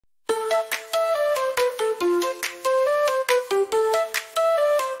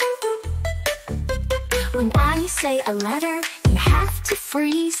When I say a letter, you have to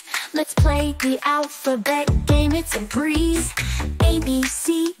freeze. Let's play the alphabet game, it's a breeze. A, B,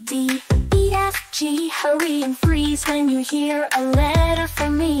 C, D, E, F, G. Hurry and freeze when you hear a letter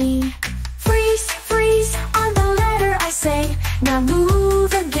from me. Freeze, freeze on the letter I say. Now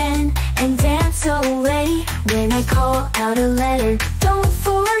move again and dance away. When I call out a letter, don't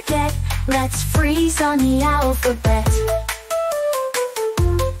forget. Let's freeze on the alphabet.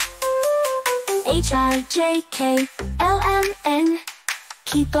 H-I-J-K-L-M-N.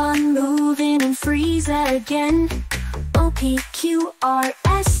 Keep on moving and freeze again. O-P-Q-R-S-T.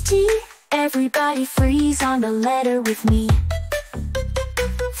 Everybody freeze on the letter with me.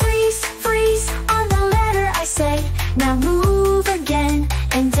 Freeze, freeze on the letter I say. Now move again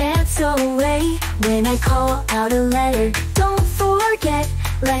and dance away. When I call out a letter, don't forget.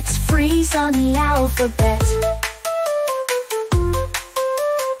 Let's freeze on the alphabet.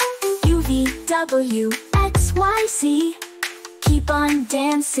 U-V-W-X-Y-Z. Keep on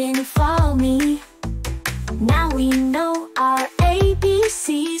dancing, follow me. Now we know our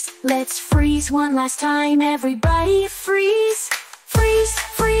ABCs. Let's freeze one last time, everybody freeze. Freeze,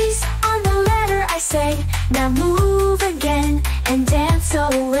 freeze on the letter I say. Now move again and dance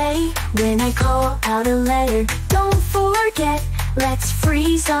away. When I call out a letter, don't forget. Let's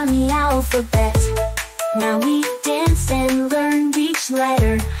freeze on the alphabet. Now we've danced and learned each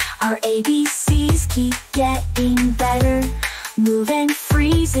letter. Our ABCs keep getting better. Move and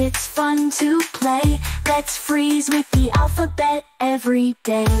freeze, it's fun to play. Let's freeze with the alphabet every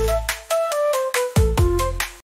day.